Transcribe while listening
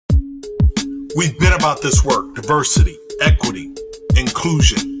We've been about this work: diversity, equity,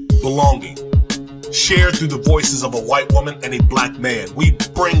 inclusion, belonging, shared through the voices of a white woman and a black man. We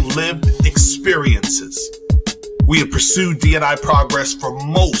bring lived experiences. We have pursued D&I progress for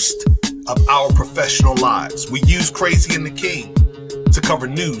most of our professional lives. We use Crazy and the King to cover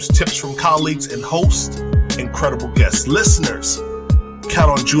news, tips from colleagues, and host incredible guests. Listeners,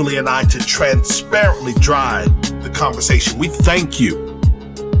 count on Julie and I to transparently drive the conversation. We thank you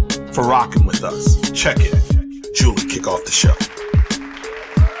for rocking with us. Check it. Julie, kick off the show.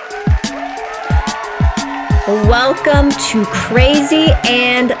 Welcome to Crazy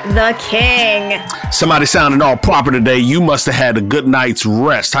and the King. Somebody sounding all proper today. You must have had a good night's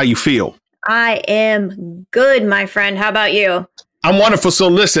rest. How you feel? I am good, my friend. How about you? I'm wonderful. So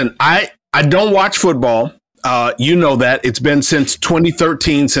listen, I don't watch football. You know that. It's been since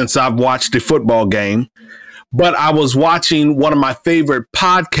 2013 since I've watched a football game. But I was watching one of my favorite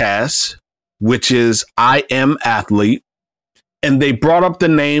podcasts, which is I Am Athlete, and they brought up the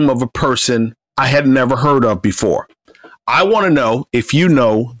name of a person I had never heard of before. I want to know if you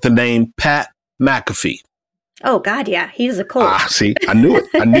know the name Pat McAfee. Oh, God, yeah. He's a Colt. See, I knew it.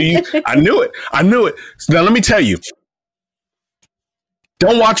 I knew it. So now let me tell you.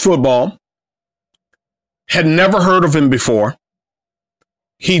 Don't watch football. Had never heard of him before.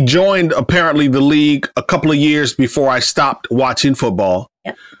 He joined, apparently, the league a couple of years before I stopped watching football.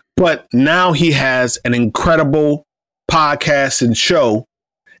 Yep. But now he has an incredible podcast and show.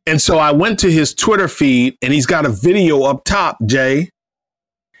 And so I went to his Twitter feed, and he's got a video up top, Jay.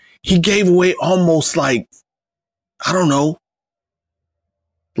 He gave away almost like, I don't know,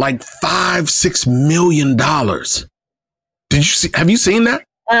 like $5-6 million. Did you see? Have you seen that?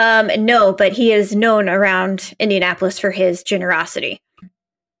 No, but he is known around Indianapolis for his generosity.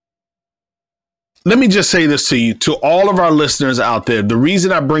 Let me just say this to you, to all of our listeners out there. The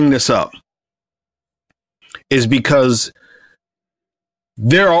reason I bring this up is because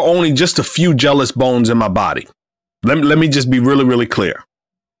there are only just a few jealous bones in my body. Let me just be really, really clear.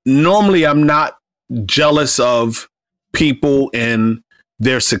 Normally, I'm not jealous of people and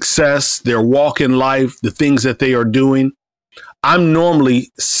their success, their walk in life, the things that they are doing. I'm normally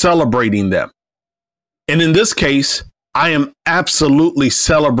celebrating them. And in this case, I am absolutely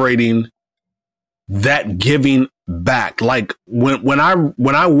celebrating that giving back. Like when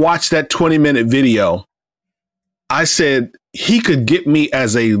I watched that 20-minute video, I said he could get me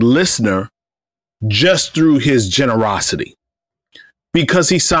as a listener just through his generosity, because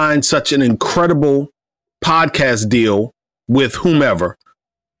he signed such an incredible podcast deal with whomever.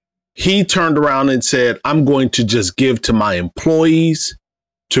 He turned around and said, I'm going to just give to my employees,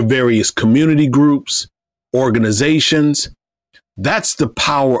 to various community groups, organizations. That's the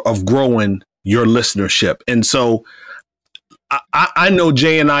power of growing your listenership. And so I know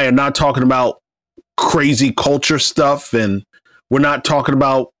Jay and I are not talking about crazy culture stuff, and we're not talking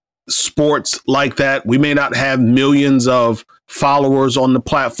about sports like that. We may not have millions of followers on the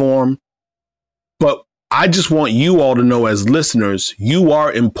platform, but I just want you all to know, as listeners, you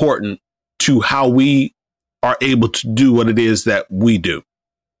are important to how we are able to do what it is that we do.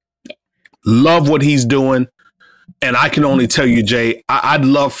 Love what he's doing. And I can only tell you, Jay, I'd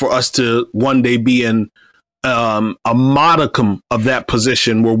love for us to one day be in a modicum of that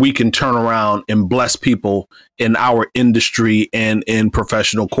position where we can turn around and bless people in our industry and in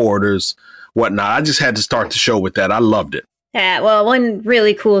professional corridors, whatnot. I just had to start the show with that. I loved it. Yeah, well, one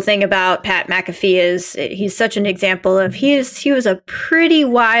really cool thing about Pat McAfee is he's such an example of he was a pretty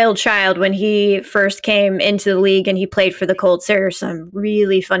wild child when he first came into the league and he played for the Colts. There are some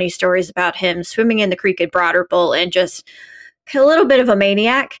really funny stories about him swimming in the creek at Broader Bowl and just a little bit of a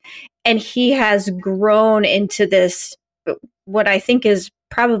maniac. And he has grown into this, what I think is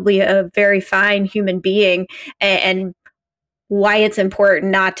probably a very fine human being, and why it's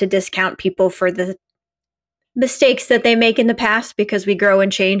important not to discount people for the mistakes that they make in the past, because we grow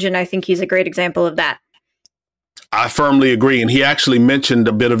and change. And I think he's a great example of that. I firmly agree. And he actually mentioned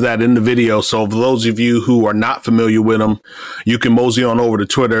a bit of that in the video. So for those of you who are not familiar with him, you can mosey on over to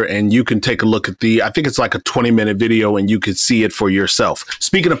Twitter and you can take a look at I think it's like a 20-minute video, and you can see it for yourself.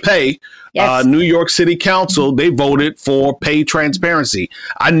 Speaking of pay, yes. New York City Council, they voted for pay transparency.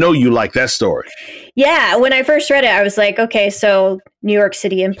 I know you like that story. Yeah. When I first read it, I was like, okay, so New York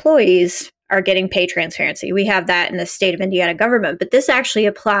City employees are getting pay transparency. We have that in the state of Indiana government, but this actually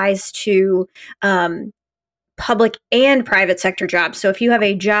applies to public and private sector jobs. So if you have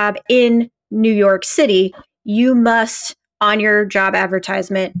a job in New York City, you must, on your job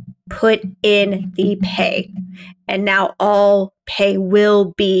advertisement, put in the pay. And now all pay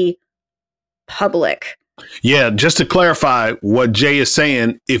will be public. Yeah, just to clarify what Jay is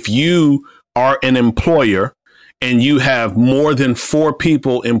saying, if you are an employer and you have more than 4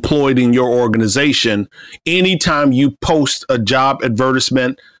 people employed in your organization, anytime you post a job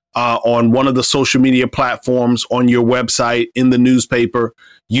advertisement on one of the social media platforms, on your website, in the newspaper,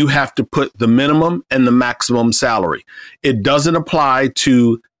 you have to put the minimum and the maximum salary. It doesn't apply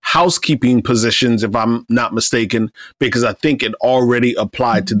to housekeeping positions, if I'm not mistaken, because I think it already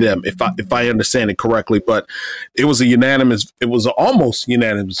applied to them, if I understand it correctly. But it was an almost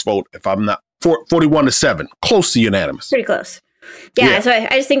unanimous vote, if I'm not 41-7, close to unanimous. Pretty close. Yeah. So I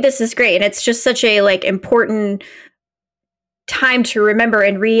just think this is great. And it's just such a important time to remember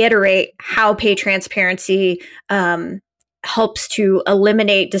and reiterate how pay transparency helps to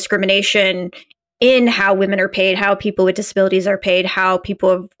eliminate discrimination in how women are paid, how people with disabilities are paid, how people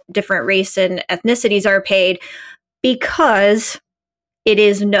of different race and ethnicities are paid, because it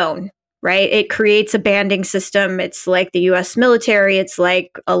is known, right? It creates a banding system. It's like the US military. It's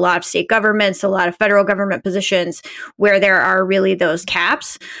like a lot of state governments, a lot of federal government positions where there are really those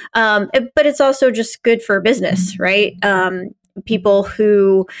caps. But it's also just good for business, right? People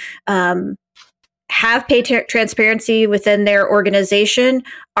who have pay transparency within their organization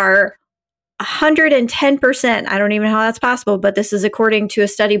are 110%. I don't even know how that's possible, but this is according to a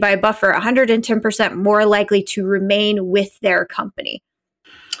study by Buffer, 110% more likely to remain with their company.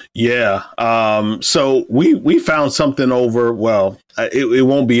 Yeah. So we found something over, well, it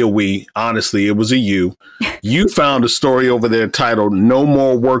won't be a we, honestly, it was a you. You found a story over there titled "No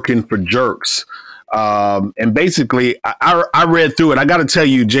More Working for Jerks." And basically I read through it. I got to tell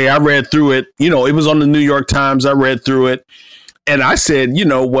you, Jay, I read through it. It was on the New York Times. I read through it. And I said,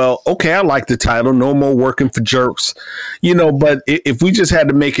 well, okay, I like the title, "No More Working for Jerks," but if we just had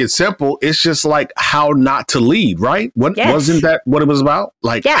to make it simple, it's just like how not to lead, right? Wasn't that what it was about?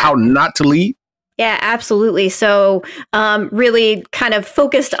 How not to lead? Yeah, absolutely. So really kind of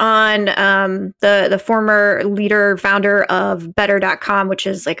focused on the former leader, founder of Better.com, which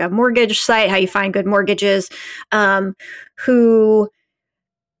is like a mortgage site, how you find good mortgages, who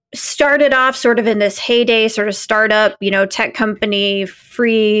started off sort of in this heyday, sort of startup, tech company,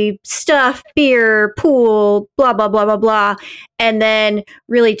 free stuff, beer, pool, blah, blah, blah, blah, blah. And then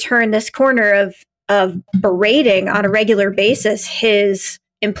really turned this corner of berating on a regular basis his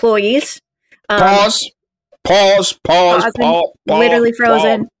employees. Pause. Literally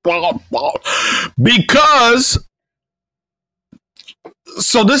frozen. Because,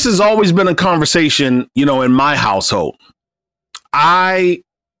 so this has always been a conversation, in my household.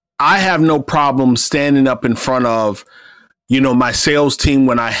 I have no problem standing up in front of, my sales team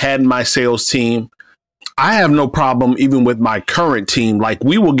when I had my sales team. I have no problem even with my current team. Like,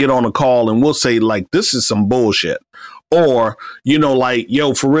 we will get on a call and we'll say, like, this is some bullshit. Or,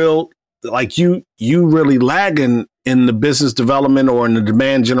 yo, for real, like you really lagging in the business development or in the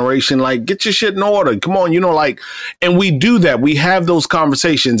demand generation, like, get your shit in order. Come on, and we do that. We have those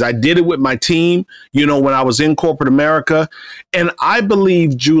conversations. I did it with my team, when I was in corporate America. And I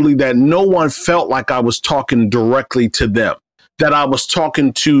believe, Julie, that no one felt like I was talking directly to them, that I was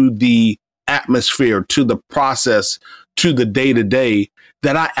talking to the atmosphere, to the process, to the day to day,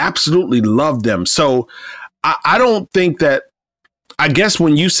 that I absolutely love them. So I don't think that, I guess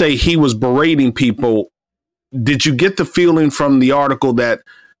when you say he was berating people, did you get the feeling from the article that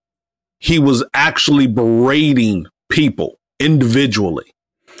he was actually berating people individually?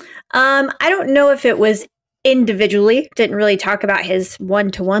 I don't know if it was individually. Didn't really talk about his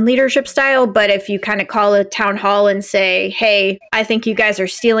one-to-one leadership style, but if you kind of call a town hall and say, hey, I think you guys are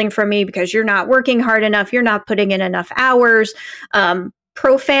stealing from me because you're not working hard enough, you're not putting in enough hours,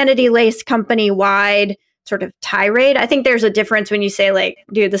 profanity-laced company-wide sort of tirade. I think there's a difference when you say, like,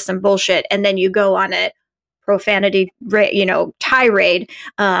 dude, this is some bullshit, and then you go on it. Profanity, tirade,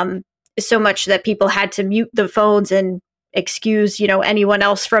 so much that people had to mute the phones and excuse, anyone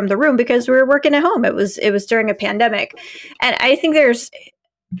else from the room because we were working at home. It was during a pandemic. And I think there's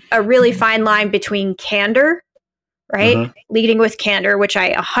a really fine line between candor, right? Mm-hmm. Leading with candor, which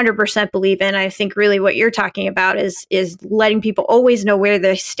I 100% believe in. I think really what you're talking about is letting people always know where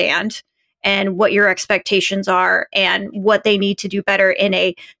they stand and what your expectations are and what they need to do better in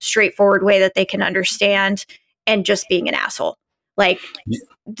a straightforward way that they can understand, and just being an asshole. Like,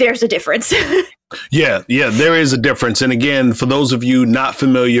 there's a difference. Yeah, there is a difference. And again, for those of you not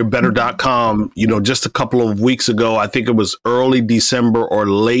familiar, Better.com, just a couple of weeks ago, I think it was early December or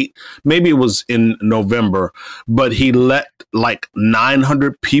late, maybe it was in November, but he let like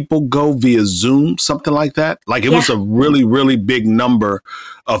 900 people go via Zoom, something like that. Like, it was a really, really big number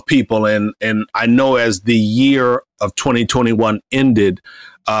of people. And I know as the year of 2021 ended,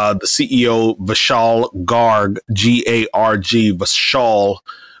 the CEO, Vishal Garg, Garg, Vishal,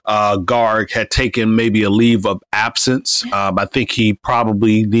 Garg had taken maybe a leave of absence. I think he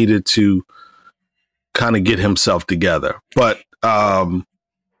probably needed to kind of get himself together. But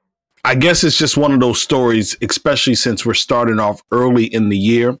I guess it's just one of those stories, especially since we're starting off early in the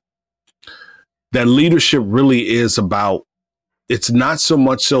year, that leadership really is about, it's not so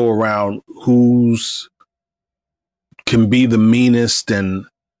much so around who's can be the meanest. And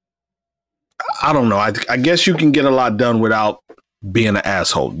I don't know. I guess you can get a lot done without being an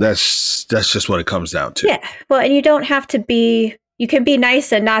asshole. That's just what it comes down to. Yeah. Well, and you don't have to be, you can be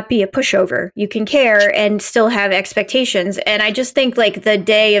nice and not be a pushover. You can care and still have expectations. And I just think like the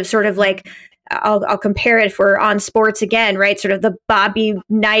day of sort of like, I'll compare it if we're on sports again, right? Sort of the Bobby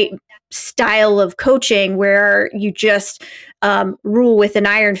Knight style of coaching where you just rule with an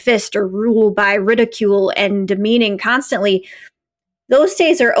iron fist or rule by ridicule and demeaning constantly. Those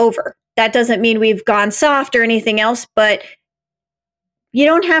days are over. That doesn't mean we've gone soft or anything else, but you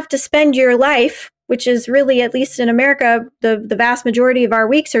don't have to spend your life, which is really, at least in America, the vast majority of our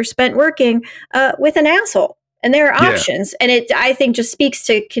weeks are spent working with an asshole. And there are options. And it, I think, just speaks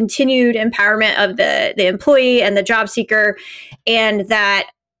to continued empowerment of the employee and the job seeker. And that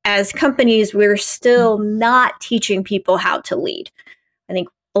as companies, we're still not teaching people how to lead. I think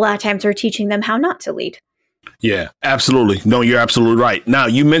a lot of times we're teaching them how not to lead. Yeah, absolutely. No, you're absolutely right. Now,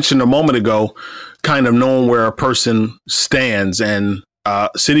 you mentioned a moment ago kind of knowing where a person stands, and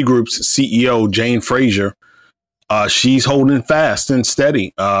Citigroup's CEO, Jane Fraser, she's holding fast and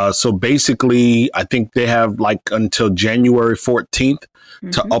steady. So basically, I think they have like until January 14th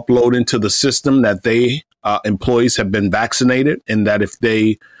to upload into the system that they employees have been vaccinated, and that if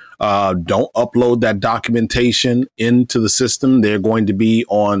they don't upload that documentation into the system, they're going to be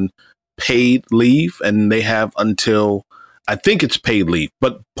on paid leave, and they have until, I think it's paid leave,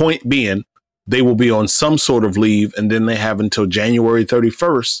 but point being, they will be on some sort of leave, and then they have until January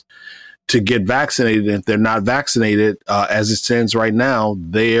 31st to get vaccinated. And if they're not vaccinated, as it stands right now,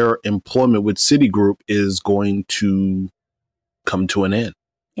 their employment with Citigroup is going to come to an end.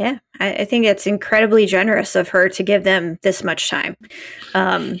 Yeah, I think it's incredibly generous of her to give them this much time.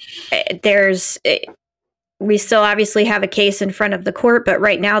 We still obviously have a case in front of the court, but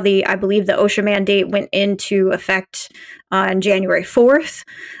right now, I believe the OSHA mandate went into effect on January 4th,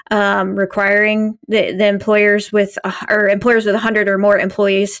 requiring the employers with 100 or more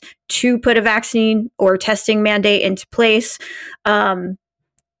employees to put a vaccine or testing mandate into place. To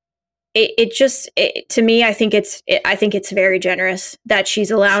me, I think it's very generous that she's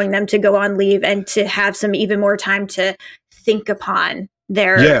allowing them to go on leave and to have some even more time to think upon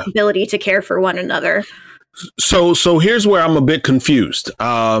their ability to care for one another. So here's where I'm a bit confused.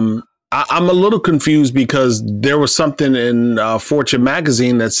 I'm a little confused because there was something in Fortune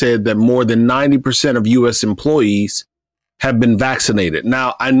magazine that said that more than 90% of U.S. employees have been vaccinated.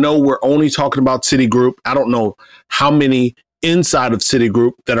 Now, I know we're only talking about Citigroup. I don't know how many inside of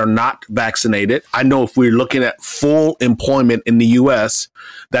Citigroup that are not vaccinated. I know if we're looking at full employment in the U.S.,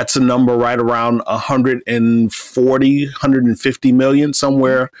 that's a number right around 140, 150 million,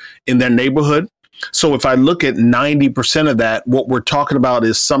 somewhere in their neighborhood. So if I look at 90% of that, what we're talking about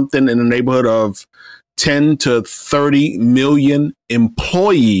is something in the neighborhood of 10 to 30 million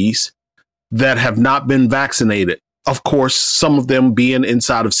employees that have not been vaccinated. Of course, some of them being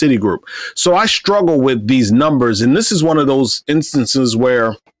inside of Citigroup. So I struggle with these numbers. And this is one of those instances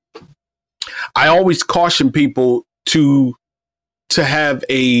where I always caution people to have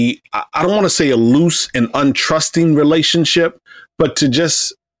I don't want to say a loose and untrusting relationship, but to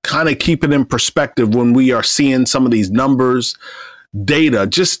just kind of keep it in perspective when we are seeing some of these numbers, data,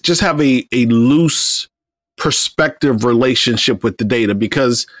 just have a loose perspective relationship with the data.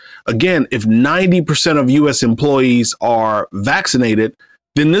 Because again, if 90% of US employees are vaccinated,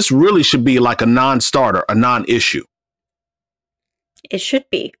 then this really should be like a non-starter, a non-issue. It should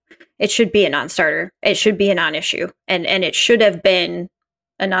be. It should be a non-starter. It should be a non-issue. And it should have been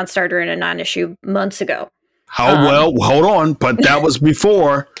a non-starter and a non-issue months ago. Well, hold on. But that was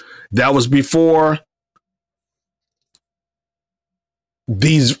before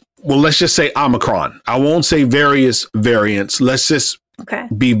these, well, let's just say Omicron. I won't say various variants. Let's just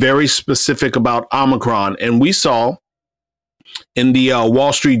be very specific about Omicron. And we saw in the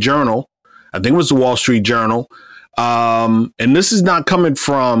Wall Street Journal, I think it was the Wall Street Journal, and this is not coming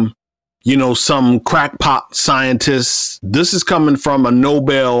from, some crackpot scientists. This is coming from a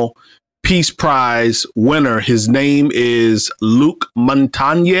Nobel Peace Prize winner. His name is Luc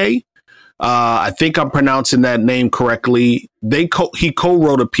Montagnier. I think I'm pronouncing that name correctly. He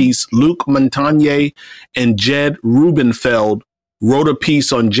co-wrote a piece. Luc Montagnier and Jed Rubenfeld wrote a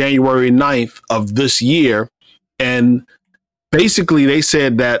piece on January 9th of this year. And basically they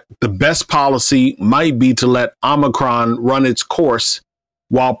said that the best policy might be to let Omicron run its course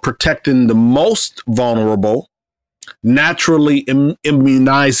while protecting the most vulnerable, naturally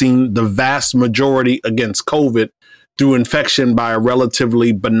immunizing the vast majority against COVID through infection by a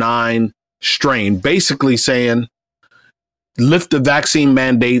relatively benign strain. Basically saying, lift the vaccine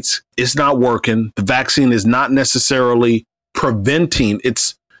mandates. It's not working. The vaccine is not necessarily preventing.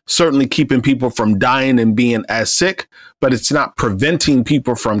 It's certainly keeping people from dying and being as sick, but it's not preventing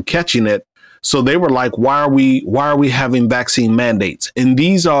people from catching it. So they were like, why are we having vaccine mandates? And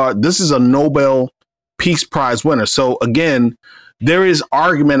this is a Nobel Peace Prize winner. So again, there is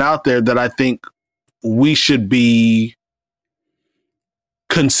argument out there that I think we should be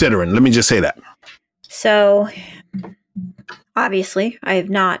considering. Let me just say that. So obviously I have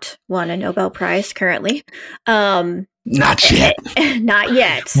not won a Nobel Prize currently. Not yet. Not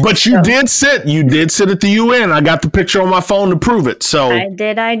yet. But you did sit at the UN. I got the picture on my phone to prove it. So I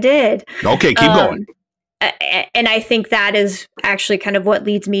did. Okay, keep going. And I think that is actually kind of what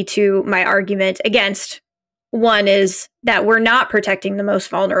leads me to my argument against. One is that we're not protecting the most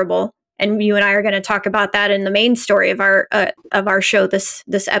vulnerable. And you and I are going to talk about that in the main story of our show this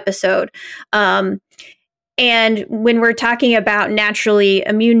episode. And when we're talking about natural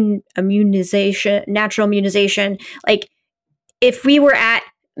immunization, like if we were at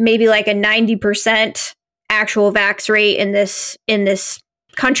maybe like a 90% actual vax rate in this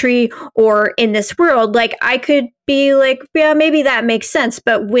country or in this world, like I could be like, yeah, maybe that makes sense.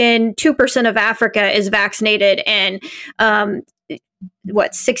 But when 2% of Africa is vaccinated and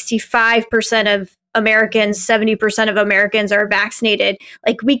 65% of Americans, 70% of Americans are vaccinated,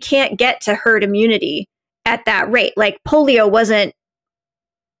 like we can't get to herd immunity at that rate. Like polio wasn't,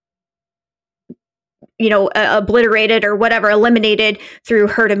 obliterated or whatever, eliminated through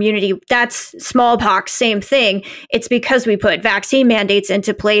herd immunity. That's smallpox, same thing. It's because we put vaccine mandates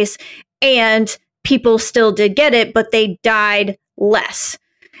into place and people still did get it, but they died less.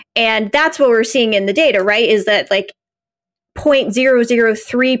 And that's what we're seeing in the data, right? Is that like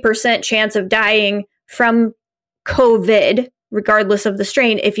 0.003% chance of dying from COVID, regardless of the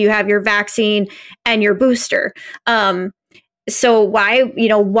strain, if you have your vaccine and your booster. So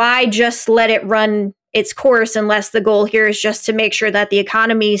why just let it run its course unless the goal here is just to make sure that the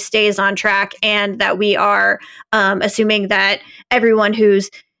economy stays on track and that we are assuming that everyone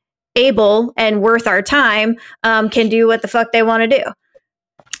who's able and worth our time can do what the fuck they want to do.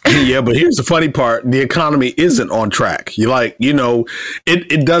 Yeah, but here's the funny part. The economy isn't on track.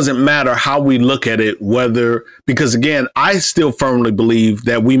 It doesn't matter how we look at it, because again, I still firmly believe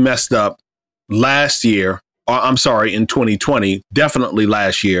that we messed up last year, in 2020, definitely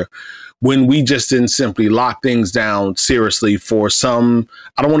last year, when we just didn't simply lock things down seriously for some,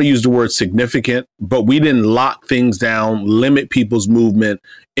 I don't want to use the word significant, but we didn't lock things down, limit people's movement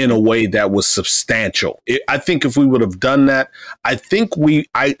in a way that was substantial. I think if we would have done that, I think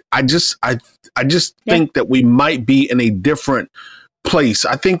I just think that we might be in a different place.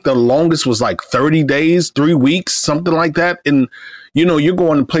 I think the longest was like 30 days, 3 weeks, something like that. And, you're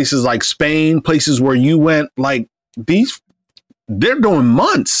going to places like Spain, places where you went, like they're doing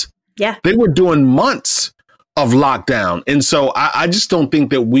months. Yeah. They were doing months of lockdown. And so I just don't think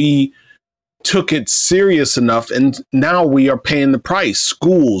that we took it serious enough. And now we are paying the price.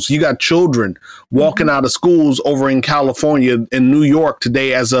 Schools, you got children walking out of schools over in California and New York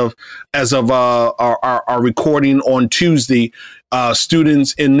today as of our recording on Tuesday.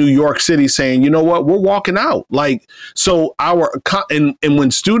 Students in New York City saying, you know what, we're walking out. Like, so and when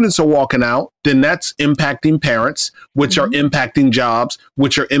students are walking out, then that's impacting parents, which are impacting jobs,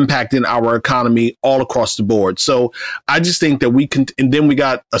 which are impacting our economy all across the board. So I just think that and then we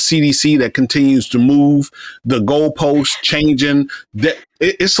got a CDC that continues to move the goalposts, changing.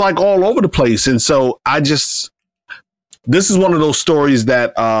 It's like all over the place. And so this is one of those stories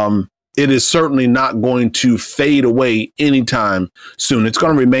that, it is certainly not going to fade away anytime soon. It's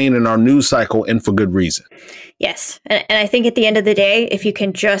going to remain in our news cycle, and for good reason. Yes. And I think at the end of the day, if you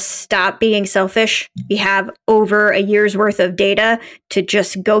can just stop being selfish, you have over a year's worth of data to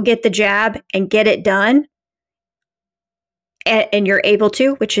just go get the jab and get it done. And you're able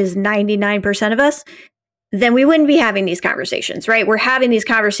to, which is 99% of us, then we wouldn't be having these conversations, right? We're having these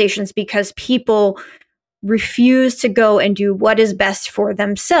conversations because people refuse to go and do what is best for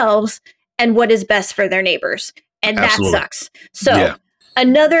themselves and what is best for their neighbors. And Absolutely. That sucks. So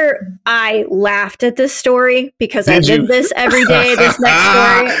I laughed at this story because I did this every day, this next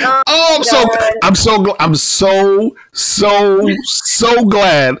story. I'm so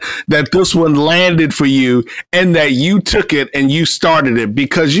glad that this one landed for you and that you took it and you started it,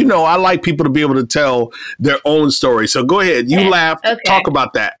 because I like people to be able to tell their own story. So go ahead, you laughed. Okay. Talk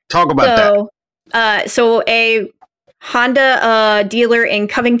about that. So a Honda dealer in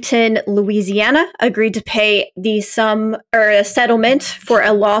Covington, Louisiana, agreed to pay the sum or a settlement for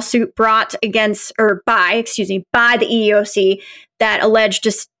a lawsuit brought by the EEOC that alleged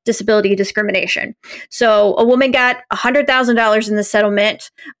disability discrimination. So a woman got $100,000 in the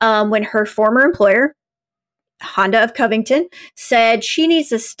settlement when her former employer, Honda of Covington, said she needs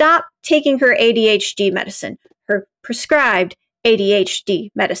to stop taking her ADHD medicine, her prescribed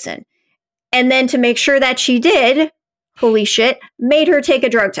ADHD medicine. And then to make sure that she did, holy shit, made her take a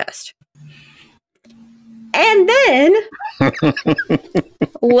drug test. And then,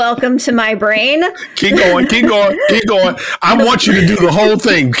 welcome to my brain. Keep going. I want you to do the whole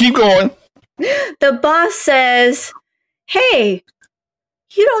thing. Keep going. The boss says, hey,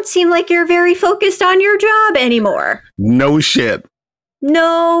 you don't seem like you're very focused on your job anymore. No shit. And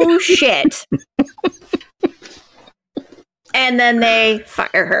then they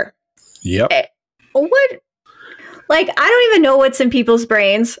fire her. Yep. What? Like, I don't even know what's in people's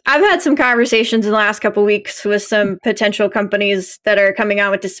brains. I've had some conversations in the last couple of weeks with some potential companies that are coming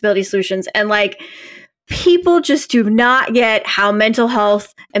out with disability solutions. And like, people just do not get how mental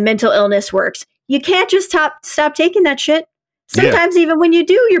health and mental illness works. You can't just stop taking that shit. Sometimes even when you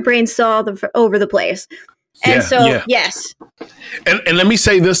do, your brain's still all over the place. And yes. And let me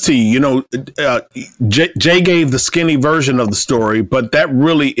say this to you, Jay gave the skinny version of the story, but that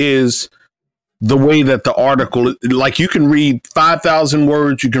really is the way that the article, like, you can read 5,000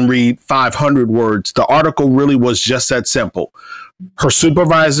 words, you can read 500 words. The article really was just that simple. Her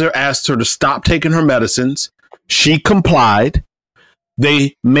supervisor asked her to stop taking her medicines. She complied.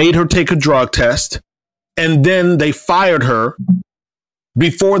 They made her take a drug test, and then they fired her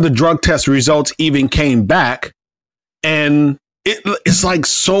before the drug test results even came back. And it's like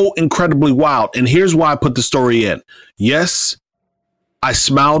so incredibly wild. And here's why I put the story in. Yes, I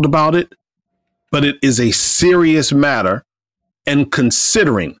smiled about it, but it is a serious matter. And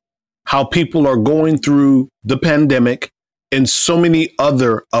considering how people are going through the pandemic and so many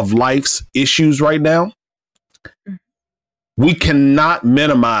other of life's issues right now, we cannot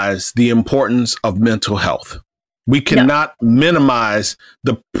minimize the importance of mental health. We cannot minimize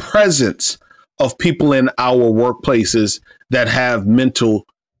the presence of people in our workplaces that have mental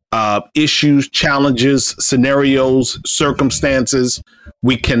issues, challenges, scenarios, circumstances.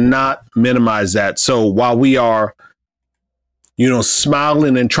 We cannot minimize that. So while we are,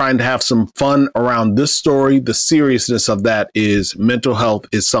 smiling and trying to have some fun around this story, the seriousness of that is mental health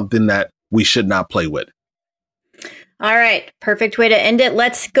is something that we should not play with. All right. Perfect way to end it.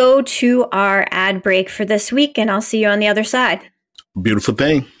 Let's go to our ad break for this week, and I'll see you on the other side. Beautiful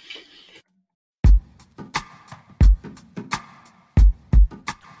thing.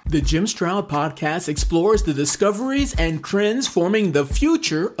 The Jim Stroud Podcast explores the discoveries and trends forming the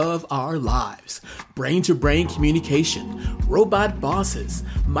future of our lives. Brain-to-brain communication, robot bosses,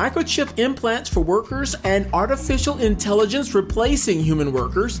 microchip implants for workers, and artificial intelligence replacing human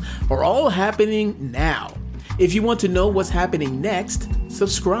workers are all happening now. If you want to know what's happening next,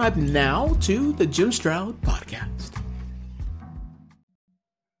 subscribe now to the Jim Stroud Podcast.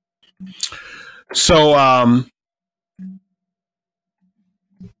 So,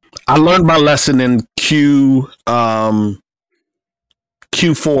 I learned my lesson in Q4 of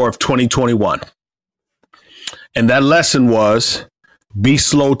 2021. And that lesson was be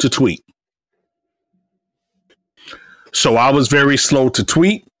slow to tweet. So I was very slow to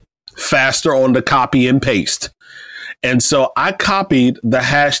tweet, faster on the copy and paste. And so I copied the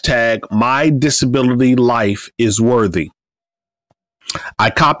hashtag My Disability Life is Worthy. I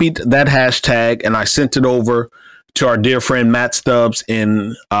copied that hashtag and I sent it over to our dear friend Matt Stubbs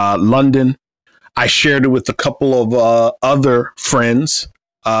in London. I shared it with a couple of other friends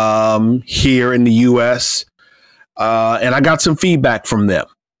here in the US, and I got some feedback from them.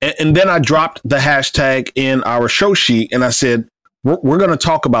 And then I dropped the hashtag in our show sheet, and I said, we're going to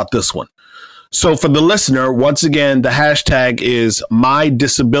talk about this one. So for the listener, once again, the hashtag is My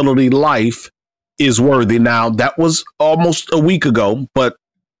Disability Life is Worthy. Now, that was almost a week ago, but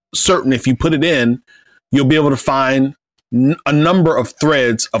certain if you put it in, you'll be able to find a number of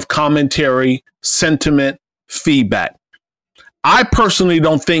threads of commentary, sentiment, feedback. I personally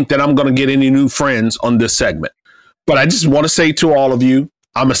don't think that I'm going to get any new friends on this segment, but I just want to say to all of you,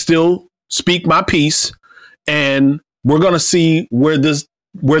 I'm going to still speak my piece, and we're going to see where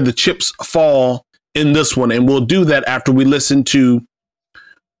the chips fall in this one. And we'll do that after we listen to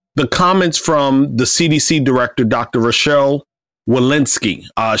the comments from the CDC director, Dr. Rochelle Walensky.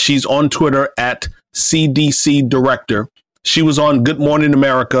 She's on Twitter at CDC Director. She was on Good Morning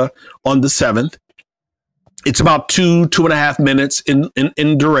America on the 7th. It's about 2.5 minutes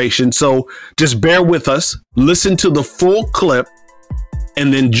in duration. So just bear with us, listen to the full clip,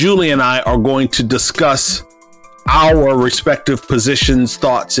 and then Julie and I are going to discuss our respective positions,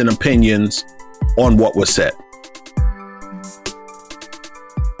 thoughts, and opinions on what was said.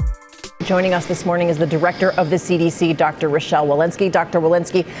 Joining us this morning is the director of the CDC, Dr. Rochelle Walensky. Dr.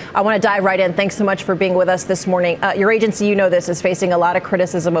 Walensky, I want to dive right in. Thanks so much for being with us this morning. Your agency, you know this, is facing a lot of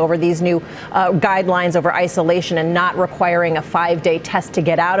criticism over these new guidelines over isolation and not requiring a 5-day test to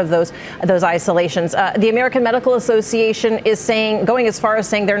get out of those isolations. The American Medical Association is going as far as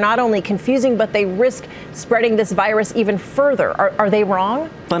saying they're not only confusing, but they risk spreading this virus even further. Are they wrong?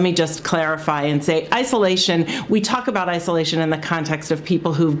 Let me just clarify and say isolation. We talk about isolation in the context of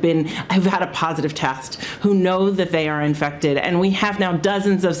people who've had a positive test, who know that they are infected. And we have now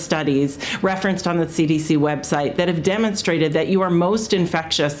dozens of studies referenced on the CDC website that have demonstrated that you are most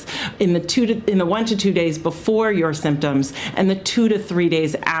infectious in the 1 to 2 days before your symptoms and the 2 to 3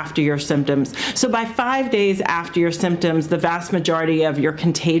 days after your symptoms. So by 5 days after your symptoms, the vast majority of your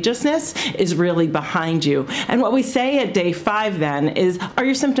contagiousness is really behind you. And what we say at day 5 then is, are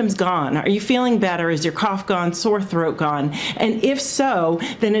your symptoms gone? Are you feeling better? Is your cough gone? Sore throat gone? And if so,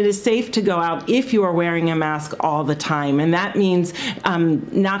 then it is safe to go out if you are wearing a mask all the time. And that means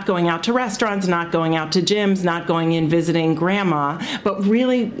not going out to restaurants, not going out to gyms, not going in visiting grandma, but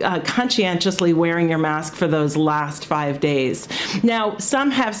really conscientiously wearing your mask for those last 5 days. Now,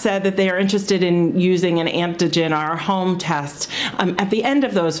 some have said that they are interested in using an antigen or a home test at the end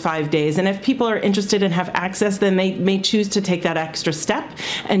of those 5 days. And if people are interested and have access, then they may choose to take that extra step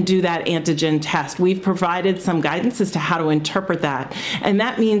and do that antigen test. We've provided some guidance as to how to interpret that. And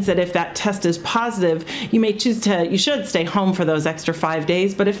that means that if that test is positive, you should stay home for those extra 5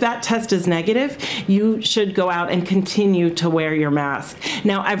 days. But if that test is negative, you should go out and continue to wear your mask.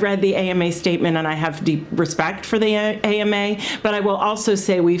 Now, I've read the AMA statement and I have deep respect for the AMA, but I will also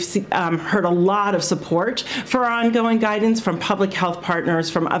say we've heard a lot of support for our ongoing guidance from public health partners,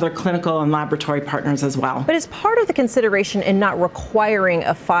 from other clinical and laboratory partners as well. But is part of the consideration in not requiring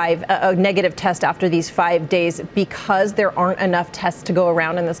a negative test after these 5 days because there aren't enough tests to go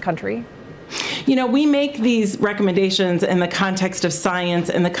around in this country? You know, we make these recommendations in the context of science,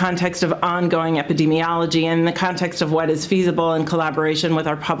 in the context of ongoing epidemiology, in the context of what is feasible in collaboration with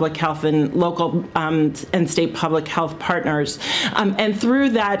our public health and local and state public health partners. And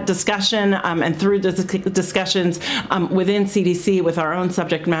through that discussion and through the discussions within CDC with our own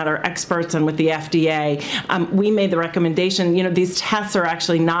subject matter experts and with the FDA, we made the recommendation, these tests are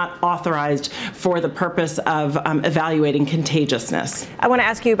actually not authorized for the purpose of evaluating contagiousness. I want to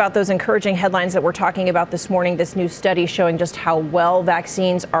ask you about those encouraging headlines that we're talking about this morning, this new study showing just how well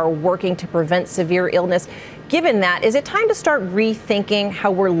vaccines are working to prevent severe illness. Given that, is it time to start rethinking how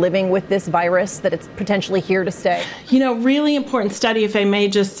we're living with this virus, that it's potentially here to stay? Really important study, if I may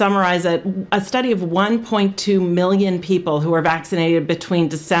just summarize it, a study of 1.2 million people who were vaccinated between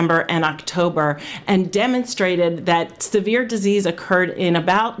December and October and demonstrated that severe disease occurred in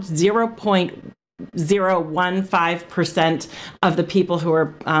about 0.015% of the people who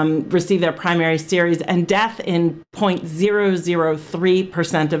received their primary series, and death in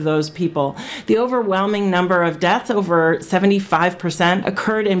 0.003% of those people. The overwhelming number of deaths, over 75%,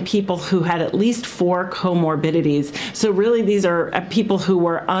 occurred in people who had at least 4 comorbidities. So really, these are people who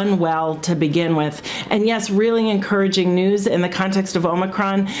were unwell to begin with. And yes, really encouraging news in the context of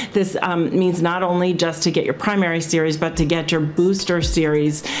Omicron. This means not only just to get your primary series, but to get your booster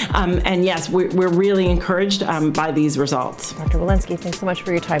series. And yes, we're really encouraged by these results. Dr. Walensky, thanks so much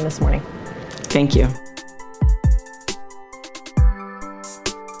for your time this morning. Thank you.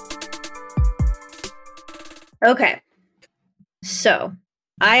 Okay. So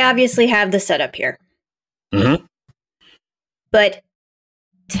I obviously have the setup here. Mm-hmm. But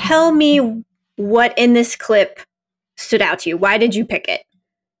tell me what in this clip stood out to you. Why did you pick it?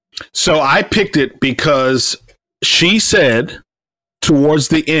 So I picked it because she said towards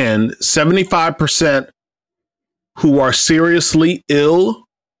the end, 75% who are seriously ill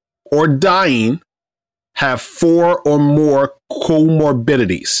or dying have 4 or more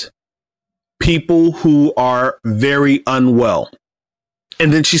comorbidities. People who are very unwell.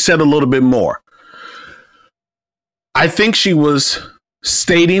 And then she said a little bit more. I think she was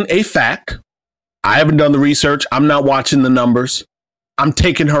stating a fact. I haven't done the research. I'm not watching the numbers. I'm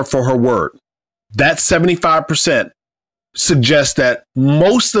taking her for her word. That 75% suggests that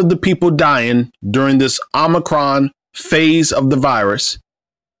most of the people dying during this Omicron phase of the virus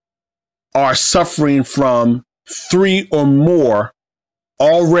are suffering from 3 or more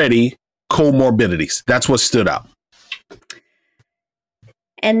already comorbidities. That's what stood out.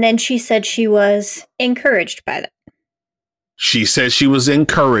 And then she said she was encouraged by that. She said she was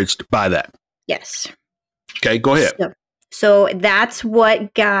encouraged by that. Yes. Okay, go ahead. So that's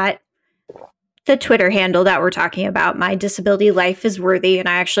what got the Twitter handle that we're talking about. My disability life is worthy. And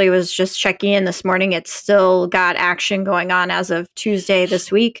I actually was just checking in this morning. It's still got action going on as of Tuesday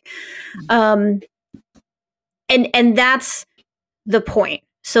this week. And that's the point.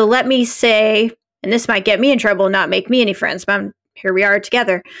 So let me say, and this might get me in trouble, not make me any friends, but here we are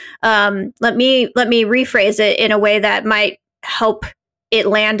together. Let me rephrase it in a way that might help it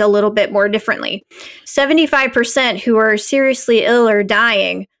land a little bit more differently. 75% who are seriously ill or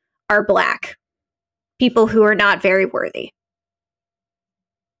dying are Black. People who are not very worthy.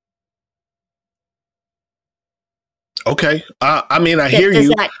 Okay. I mean, I hear you. Does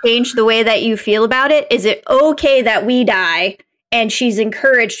that change the way that you feel about it? Is it okay that we die and she's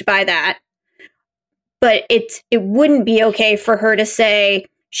encouraged by that? But it wouldn't be okay for her to say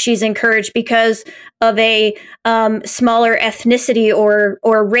she's encouraged because of a smaller ethnicity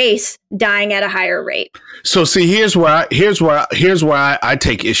or race dying at a higher rate. So see, here's where I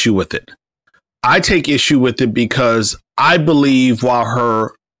take issue with it. I take issue with it because I believe while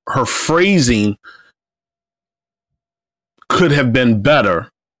her phrasing could have been better,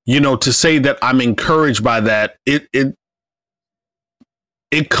 to say that I'm encouraged by that, it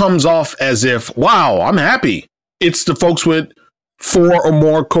comes off as if, wow, I'm happy. It's the folks with 4 or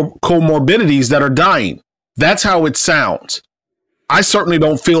more comorbidities that are dying. That's how it sounds. I certainly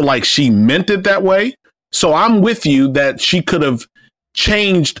don't feel like she meant it that way. So I'm with you that she could have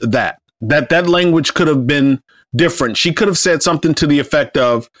changed that language could have been different. She could have said something to the effect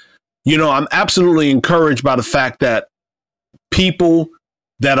of, I'm absolutely encouraged by the fact that people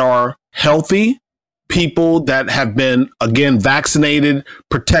that are healthy, people that have been, again, vaccinated,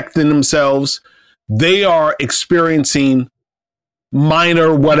 protecting themselves, they are experiencing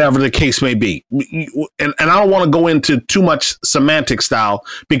minor, whatever the case may be. And I don't want to go into too much semantic style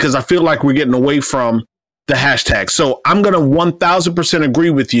because I feel like we're getting away from the hashtag. So I'm going to 1000%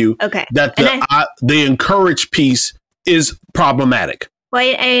 agree with you that the encouraged piece is problematic.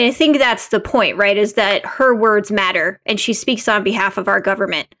 Well, I think that's the point, right? Is that her words matter and she speaks on behalf of our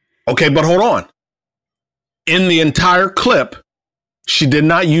government. Okay, but hold on. In the entire clip, she did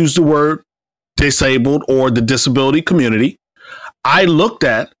not use the word disabled or the disability community. I looked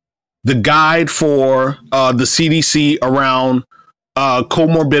at the guide for the CDC around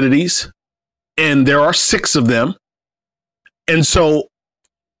comorbidities, and there are 6 of them. And so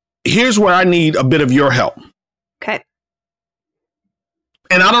here's where I need a bit of your help. Okay.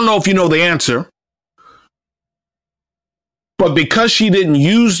 And I don't know if you know the answer, but because she didn't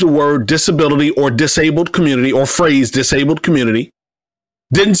use the word disability or disabled community or phrase disabled community,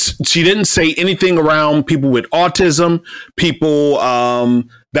 she didn't say anything around people with autism, people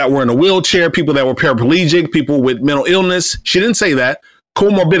that were in a wheelchair, people that were paraplegic, people with mental illness. She didn't say that.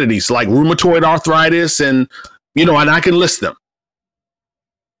 Comorbidities like rheumatoid arthritis and I can list them.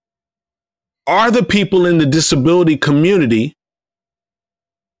 Are the people in the disability community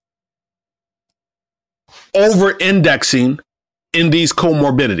over-indexing in these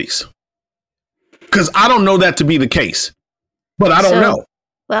comorbidities? Because I don't know that to be the case, but I don't know.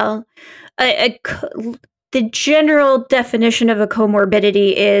 Well, the general definition of a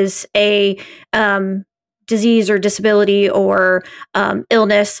comorbidity is a disease or disability or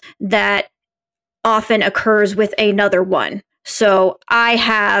illness that often occurs with another one. So I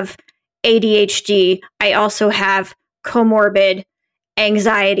have ADHD. I also have comorbid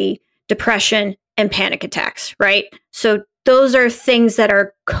anxiety, depression, and panic attacks, right? So those are things that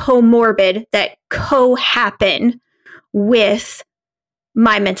are comorbid, that co-happen with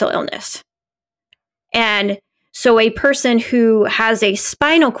my mental illness. And so a person who has a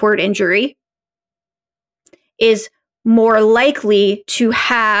spinal cord injury is more likely to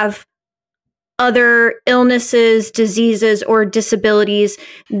have other illnesses, diseases, or disabilities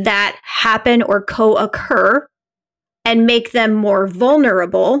that happen or co-occur and make them more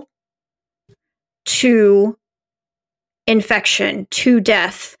vulnerable to infection, to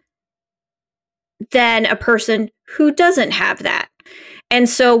death, than a person who doesn't have that. And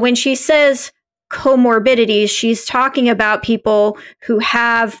so when she says comorbidities, she's talking about people who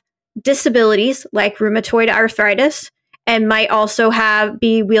have disabilities like rheumatoid arthritis and might also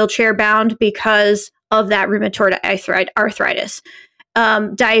be wheelchair bound because of that rheumatoid arthritis,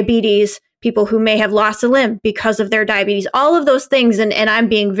 diabetes, people who may have lost a limb because of their diabetes, all of those things. And I'm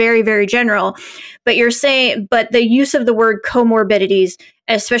being very, very general, but but the use of the word comorbidities,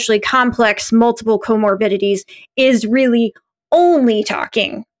 especially complex multiple comorbidities, is really only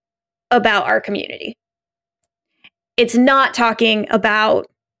talking about our community. It's not talking about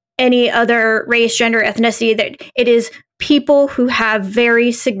any other race, gender, ethnicity. That it is people who have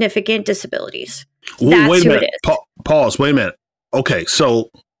very significant disabilities. That's wait a who minute. it is. Pause. Wait a minute. Okay, so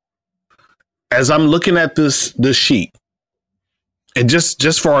as I'm looking at this sheet, and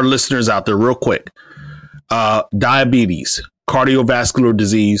just for our listeners out there, real quick, diabetes, cardiovascular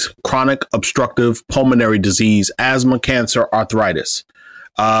disease, chronic obstructive pulmonary disease, asthma, cancer, arthritis,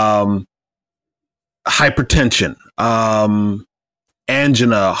 hypertension,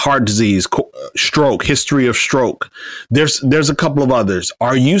 angina, heart disease, stroke, history of stroke. There's a couple of others.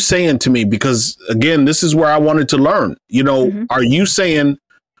 Are you saying to me, because again, this is where I wanted to learn, are you saying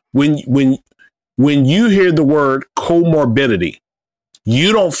when you hear the word comorbidity,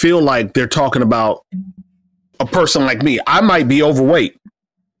 you don't feel like they're talking about a person like me? I might be overweight.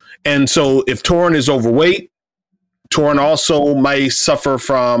 And so if Torrin is overweight, Torrin also might suffer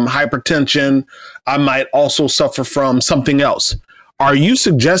from hypertension. I might also suffer from something else. Are you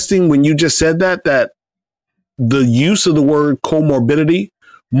suggesting when you just said that the use of the word comorbidity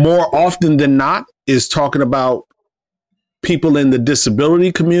more often than not is talking about people in the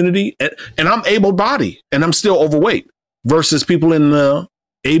disability community? And I'm able-bodied and I'm still overweight versus people in the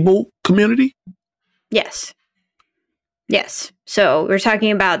able community? Yes. So we're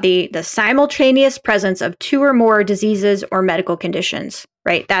talking about the simultaneous presence of two or more diseases or medical conditions,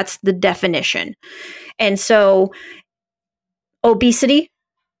 right? That's the definition. And so obesity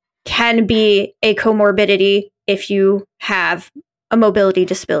can be a comorbidity if you have a mobility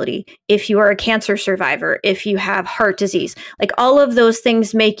disability, if you are a cancer survivor, if you have heart disease. Like, all of those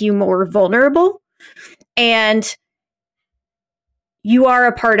things make you more vulnerable, and you are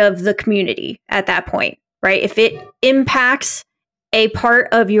a part of the community at that point, right? If it impacts a part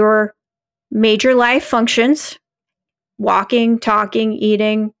of your major life functions, walking, talking,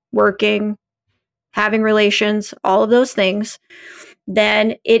 eating, working, having relations, all of those things,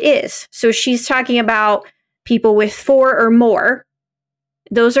 then it is. So she's talking about people with 4 or more.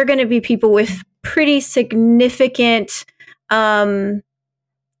 Those are going to be people with pretty significant vulnerabilities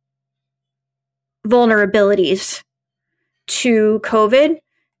to COVID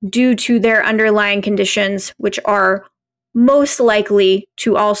due to their underlying conditions, which are most likely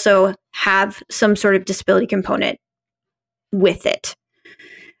to also have some sort of disability component with it.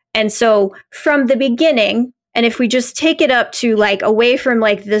 And so from the beginning, and if we just take it up to like away from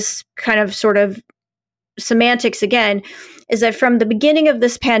like this kind of sort of semantics again, is that from the beginning of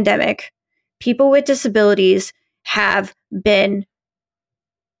this pandemic, people with disabilities have been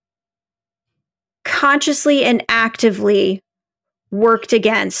consciously and actively worked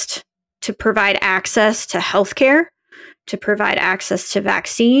against to provide access to healthcare, to provide access to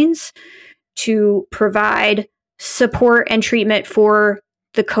vaccines, to provide support and treatment for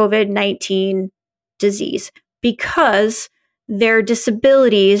the COVID-19 disease, because their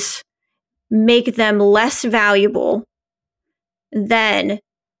disabilities make them less valuable than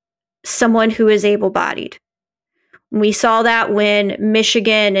someone who is able-bodied. We saw that when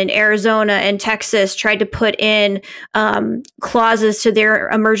Michigan and Arizona and Texas tried to put in clauses to their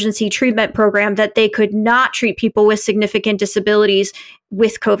emergency treatment program that they could not treat people with significant disabilities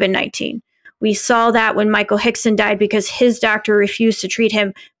with COVID-19. We saw that when Michael Hickson died because his doctor refused to treat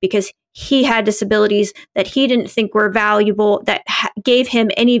him because he had disabilities that he didn't think were valuable, that gave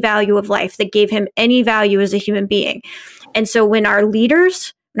him any value of life, that gave him any value as a human being. And so when our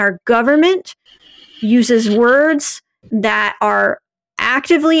leaders and our government uses words that are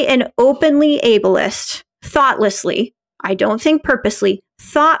actively and openly ableist, thoughtlessly, I don't think purposely,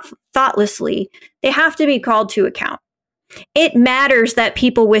 thoughtlessly, they have to be called to account. It matters that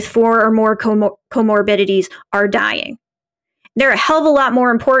people with 4 or more comorbidities are dying. They're a hell of a lot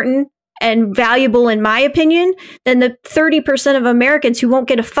more important and valuable, in my opinion, than the 30% of Americans who won't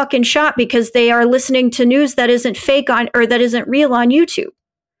get a fucking shot because they are listening to news that isn't fake or that isn't real on YouTube,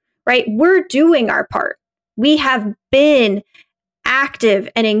 right? We're doing our part. We have been active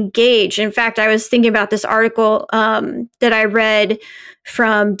and engaged. In fact, I was thinking about this article that I read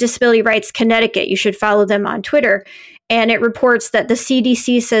from Disability Rights Connecticut. You should follow them on Twitter. And it reports that the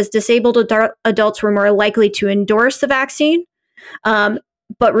CDC says disabled adults were more likely to endorse the vaccine,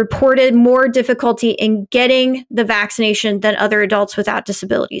 but reported more difficulty in getting the vaccination than other adults without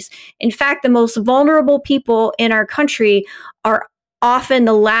disabilities. In fact, the most vulnerable people in our country are often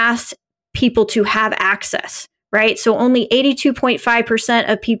the last people to have access, right? So only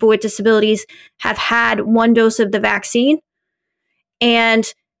 82.5% of people with disabilities have had one dose of the vaccine.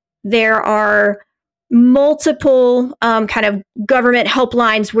 And there are multiple kind of government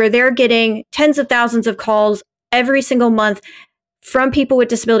helplines where they're getting tens of thousands of calls every single month from people with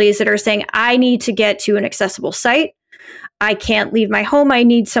disabilities that are saying, I need to get to an accessible site. I can't leave my home. I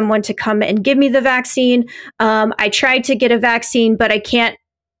need someone to come and give me the vaccine. I tried to get a vaccine, but I can't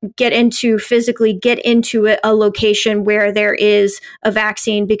physically get into a location where there is a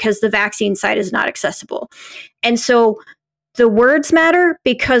vaccine because the vaccine site is not accessible. And so the words matter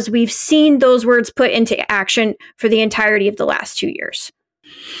because we've seen those words put into action for the entirety of the last 2 years.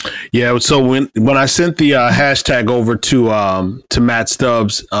 Yeah. So when I sent the hashtag over to Matt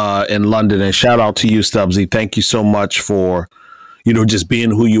Stubbs in London, and shout out to you, Stubbsy. Thank you so much for, just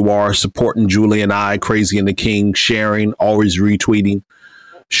being who you are, supporting Julie and I, Crazy and the King, sharing, always retweeting,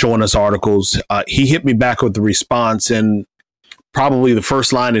 showing us articles. He hit me back with the response, and probably the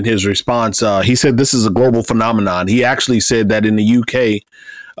first line in his response, he said this is a global phenomenon. He actually said that in the UK,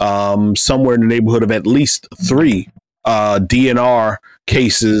 somewhere in the neighborhood of at least 3 DNR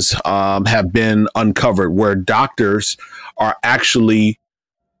cases have been uncovered where doctors are actually,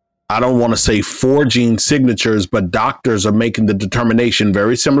 I don't want to say forging signatures, but doctors are making the determination,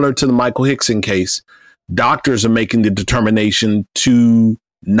 very similar to the Michael Hickson case. Doctors are making the determination to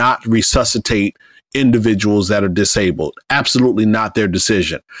not resuscitate individuals that are disabled. Absolutely not their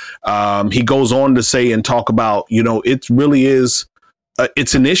decision. He goes on to say and talk about, it really is,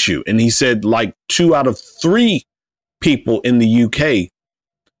 it's an issue. And he said like 2 out of 3 people in the UK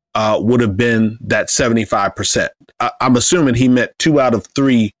would have been that 75%. I'm assuming he meant 2 out of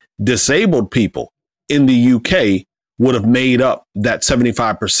 3 disabled people in the UK would have made up that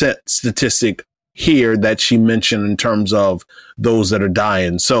 75% statistic here that she mentioned in terms of those that are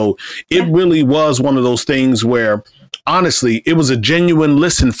dying. So it really was one of those things where, honestly, it was a genuine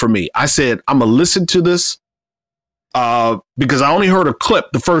listen for me. I said, I'm going to listen to this because I only heard a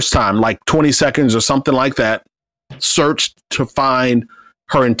clip the first time, like 20 seconds or something like that. Searched to find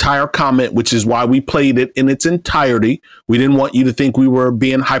her entire comment, which is why we played it in its entirety. We didn't want you to think we were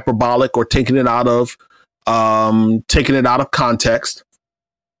being hyperbolic or taking it out of context.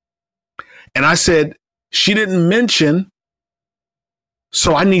 And I said, she didn't mention,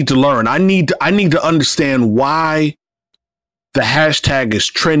 so I need to learn. I need to understand why the hashtag is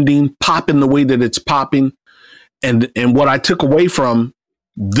trending, popping the way that it's popping. And what I took away from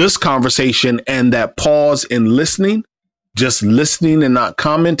this conversation and that pause in listening, just listening and not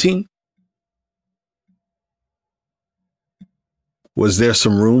commenting, was there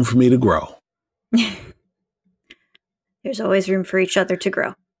some room for me to grow? There's always room for each other to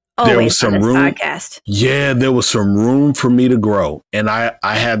grow. There was some room. Podcast. Yeah, there was some room for me to grow. And I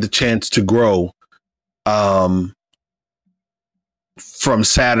had the chance to grow from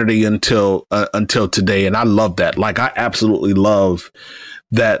Saturday until today. And I love that. Like, I absolutely love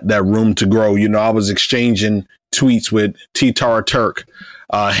that room to grow. I was exchanging tweets with T. Tara Turk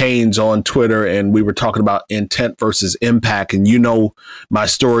Haynes on Twitter, and we were talking about intent versus impact. And my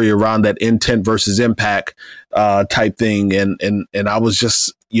story around that intent versus impact type thing. And I was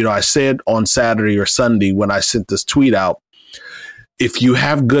just, I said on Saturday or Sunday when I sent this tweet out, if you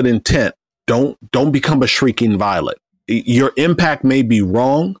have good intent, don't become a shrieking violet. Your impact may be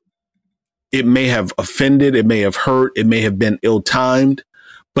wrong. It may have offended. It may have hurt. It may have been ill-timed.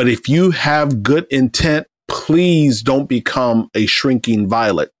 But if you have good intent, please don't become a shrinking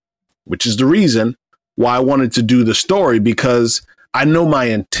violet, which is the reason why I wanted to do the story, because I know my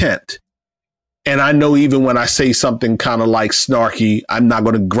intent. And I know even when I say something kind of like snarky, I'm not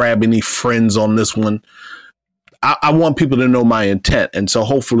going to grab any friends on this one. I want people to know my intent. And so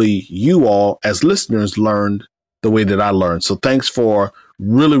hopefully you all as listeners learned the way that I learned. So thanks for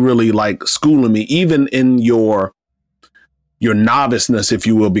really, really like schooling me, even in your noviceness, if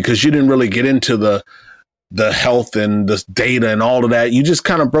you will, because you didn't really get into the health and the data and all of that. You just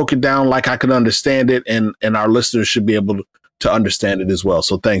kind of broke it down like I could understand it, and our listeners should be able to understand it as well.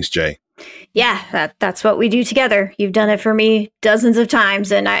 So thanks, Jay. Yeah, that's what we do together. You've done it for me dozens of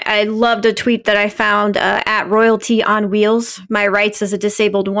times. And I loved a tweet that I found at Royalty on Wheels. My rights as a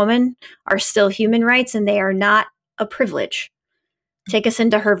disabled woman are still human rights, and they are not a privilege. Take us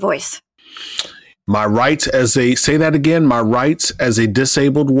into her voice. My rights say that again, my rights as a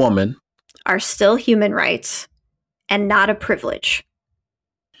disabled woman are still human rights and not a privilege.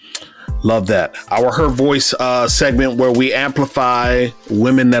 Love that. Our Her Voice segment where we amplify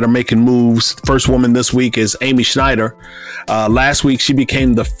women that are making moves. First woman this week is Amy Schneider. Last week, she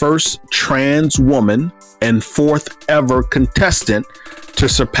became the first trans woman and 4th ever contestant to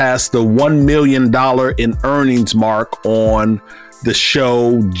surpass the $1 million in earnings mark on the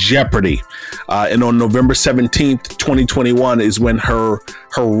show Jeopardy. And on November 17th, 2021 is when her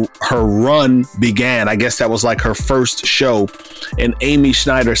run began. I guess that was like her first show. And Amy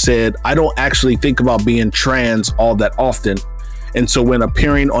Schneider said, "I don't actually think about being trans all that often. And so when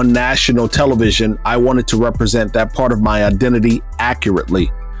appearing on national television, I wanted to represent that part of my identity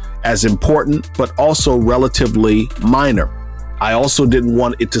accurately, as important, but also relatively minor. I also didn't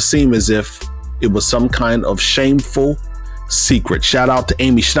want it to seem as if it was some kind of shameful secret." Shout out to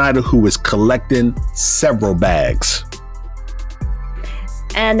Amy Schneider, who is collecting several bags.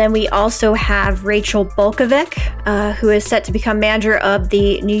 And then we also have Rachel Bolkovic, who is set to become manager of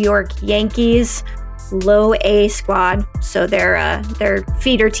the New York Yankees Low A squad. So their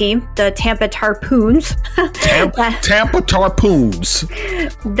feeder team, the Tampa Tarpoons. Tampa Tarpoons.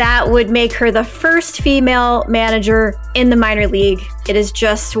 That would make her the first female manager in the minor league. It is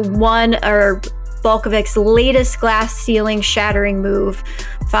just one of Bolkovic's latest glass ceiling shattering move,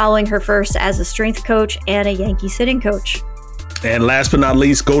 following her first as a strength coach and a Yankee sitting coach. And last but not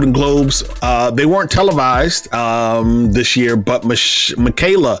least, Golden Globes. They weren't televised this year, but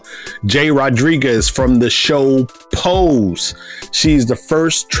Michaela J. Rodriguez from the show Pose. She's the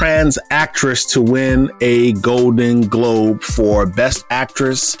first trans actress to win a Golden Globe for Best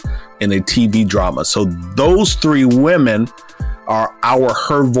Actress in a TV drama. So those three women are our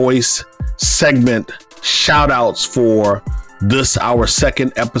Her Voice segment shout outs for this, our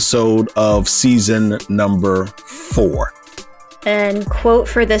second episode of season number 4. And quote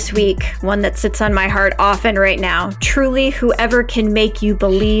for this week, one that sits on my heart often right now: "Truly, whoever can make you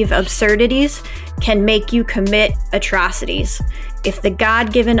believe absurdities can make you commit atrocities. If the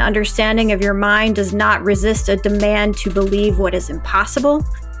God-given understanding of your mind does not resist a demand to believe what is impossible,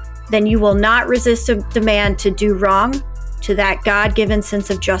 then you will not resist a demand to do wrong to that God-given sense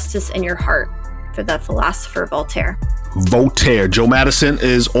of justice in your heart." For the philosopher Voltaire. Voltaire. Joe Madison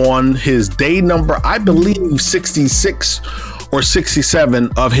is on his day number, I believe, 66 or 67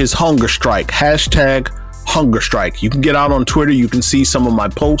 of his hunger strike. Hashtag hunger strike. You can get out on Twitter. You can see some of my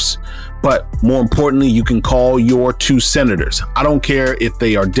posts, but more importantly, you can call your 2 senators. I don't care if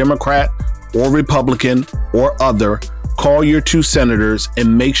they are Democrat or Republican or other. Call your 2 senators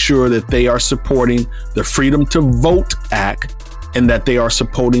and make sure that they are supporting the Freedom to Vote Act and that they are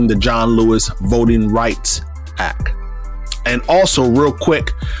supporting the John Lewis Voting Rights Act. And also, real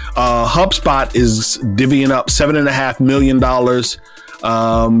quick, HubSpot is divvying up $7.5 million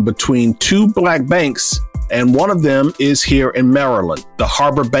between 2 black banks, and one of them is here in Maryland, the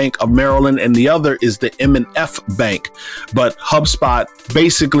Harbor Bank of Maryland, and the other is the M&F Bank. But HubSpot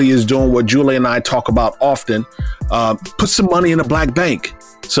basically is doing what Julie and I talk about often: put some money in a black bank.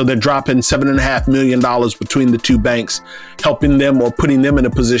 So they're dropping $7.5 million between the 2 banks, helping them or putting them in a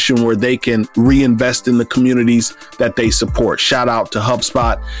position where they can reinvest in the communities that they support. Shout out to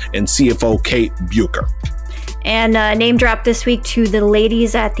HubSpot and CFO Kate Bucher. And name drop this week to the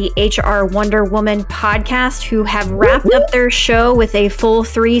ladies at the HR Wonder Woman podcast, who have wrapped up their show with a full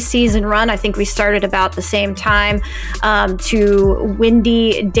 3-season run. I think we started about the same time. To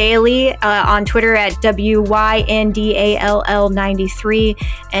Wendy Daly on Twitter at WYNDALL93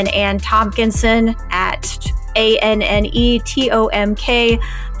 and Ann Tompkinson at ANNETOMK.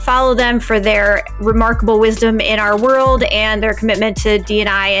 Follow them for their remarkable wisdom in our world and their commitment to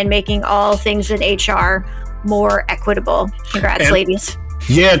D&I and making all things in HR more equitable. Congrats, ladies.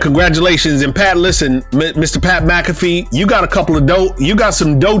 Yeah, congratulations. And Pat, listen, Mr. Pat McAfee, you got a couple of you got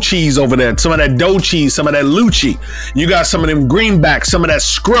some dough cheese over there. Some of that dough cheese, some of that Lucci. You got some of them greenbacks, some of that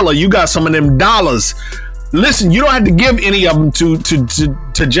Skrilla. You got some of them dollars. Listen, you don't have to give any of them to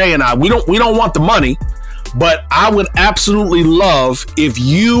Jay and I. We don't want the money, but I would absolutely love if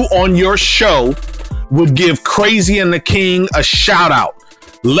you on your show would give Crazy and the King a shout out.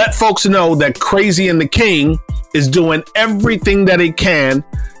 Let folks know that Crazy and the King is doing everything that it can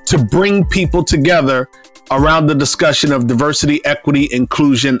to bring people together around the discussion of diversity, equity,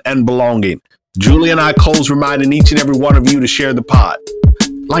 inclusion, and belonging. Julie and I close reminding each and every one of you to share the pod.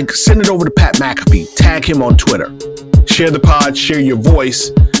 Like, send it over to Pat McAfee. Tag him on Twitter. Share the pod, share your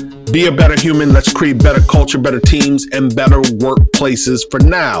voice. Be a better human. Let's create better culture, better teams, and better workplaces. For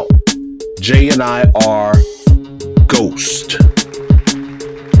now, Jay and I are Ghost.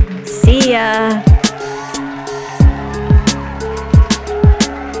 See ya.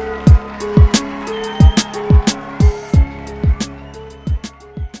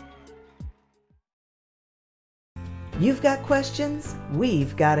 You've got questions,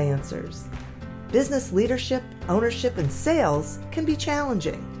 we've got answers. Business leadership, ownership, and sales can be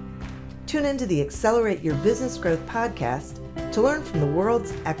challenging. Tune into the Accelerate Your Business Growth podcast to learn from the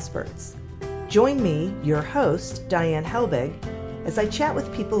world's experts. Join me, your host, Diane Helbig, as I chat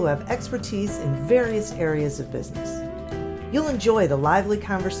with people who have expertise in various areas of business. You'll enjoy the lively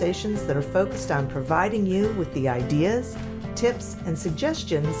conversations that are focused on providing you with the ideas, tips, and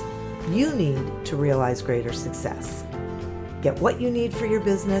suggestions you need to realize greater success. Get what you need for your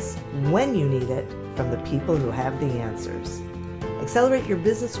business when you need it from the people who have the answers. Accelerate Your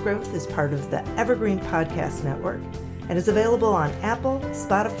Business Growth is part of the Evergreen Podcast Network and is available on Apple,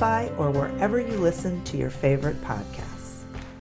 Spotify, or wherever you listen to your favorite podcasts.